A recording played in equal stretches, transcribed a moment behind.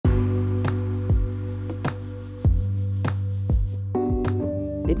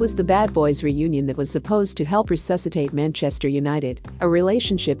It was the Bad Boys reunion that was supposed to help resuscitate Manchester United, a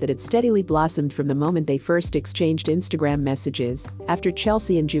relationship that had steadily blossomed from the moment they first exchanged Instagram messages after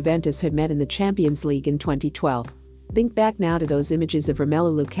Chelsea and Juventus had met in the Champions League in 2012. Think back now to those images of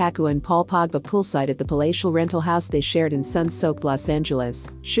Romelu Lukaku and Paul Pogba poolside at the palatial rental house they shared in sun-soaked Los Angeles,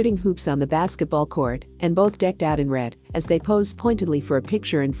 shooting hoops on the basketball court, and both decked out in red, as they posed pointedly for a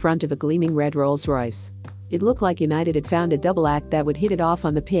picture in front of a gleaming red Rolls-Royce. It looked like United had found a double act that would hit it off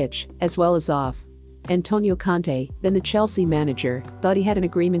on the pitch, as well as off. Antonio Conte, then the Chelsea manager, thought he had an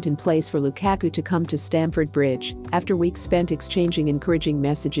agreement in place for Lukaku to come to Stamford Bridge after weeks spent exchanging encouraging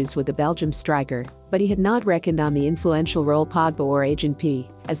messages with the Belgium striker, but he had not reckoned on the influential role Pogba, or Agent P,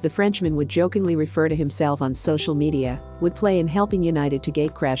 as the Frenchman would jokingly refer to himself on social media, would play in helping United to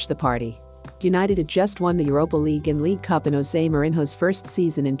gatecrash the party. United had just won the Europa League and League Cup in Jose Mourinho's first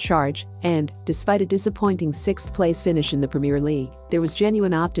season in charge, and, despite a disappointing sixth-place finish in the Premier League, there was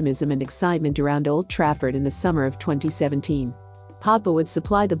genuine optimism and excitement around Old Trafford in the summer of 2017. Pogba would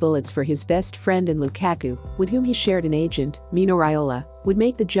supply the bullets for his best friend, and Lukaku, with whom he shared an agent, Mino Raiola, would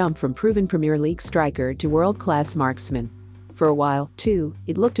make the jump from proven Premier League striker to world-class marksman. For a while, too,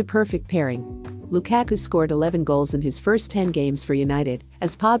 it looked a perfect pairing. Lukaku scored 11 goals in his first 10 games for United,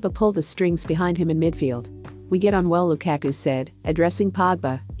 as Pogba pulled the strings behind him in midfield. "We get on well," Lukaku said, addressing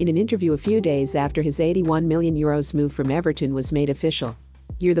Pogba in an interview a few days after his €81 million move from Everton was made official.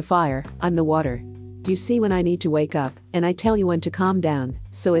 "You're the fire, I'm the water. You see when I need to wake up, and I tell you when to calm down,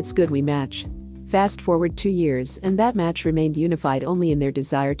 so it's good we match." Fast forward 2 years, and that match remained unified only in their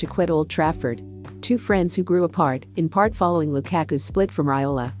desire to quit Old Trafford. Two friends who grew apart, in part following Lukaku's split from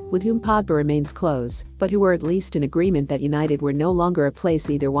Raiola, with whom Pogba remains close, but who were at least in agreement that United were no longer a place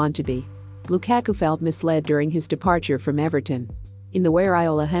either wanted to be. Lukaku felt misled during his departure from Everton in the way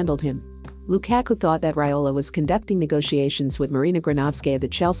Raiola handled him. Lukaku thought that Raiola was conducting negotiations with Marina Granovskaya, the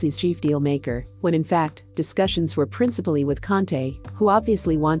Chelsea's chief deal maker, when in fact, discussions were principally with Conte, who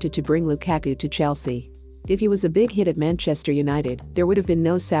obviously wanted to bring Lukaku to Chelsea. If he was a big hit at Manchester United, there would have been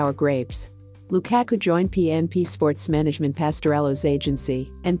no sour grapes. Lukaku joined PNP Sports Management Pastorello's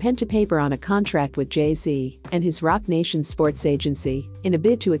agency and pen to paper on a contract with Jay-Z and his Roc Nation sports agency in a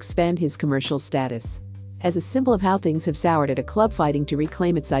bid to expand his commercial status. As a symbol of how things have soured at a club fighting to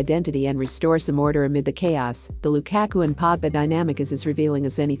reclaim its identity and restore some order amid the chaos, the Lukaku and Pogba dynamic is as revealing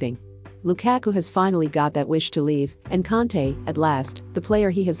as anything. Lukaku has finally got that wish to leave, and Conte, at last, the player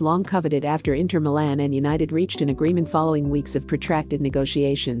he has long coveted after Inter Milan and United reached an agreement following weeks of protracted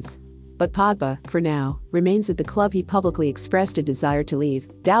negotiations. But Pogba, for now, remains at the club he publicly expressed a desire to leave,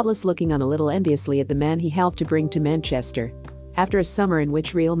 doubtless looking on a little enviously at the man he helped to bring to Manchester. After a summer in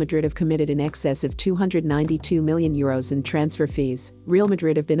which Real Madrid have committed in excess of €292 million in transfer fees, Real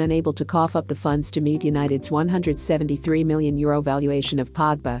Madrid have been unable to cough up the funds to meet United's €173 million valuation of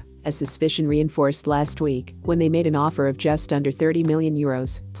Pogba, a suspicion reinforced last week when they made an offer of just under €30 million,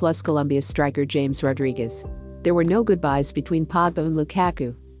 plus Colombia striker James Rodriguez. There were no goodbyes between Pogba and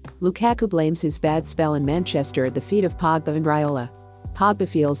Lukaku. Lukaku blames his bad spell in Manchester at the feet of Pogba and Raiola. Pogba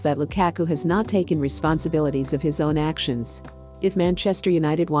feels that Lukaku has not taken responsibilities of his own actions. If Manchester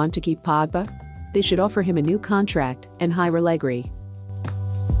United want to keep Pogba, they should offer him a new contract and hire Allegri.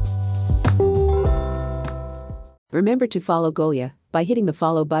 Remember to follow Golia by hitting the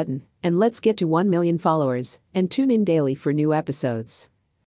follow button, and let's get to 1 million followers, and tune in daily for new episodes.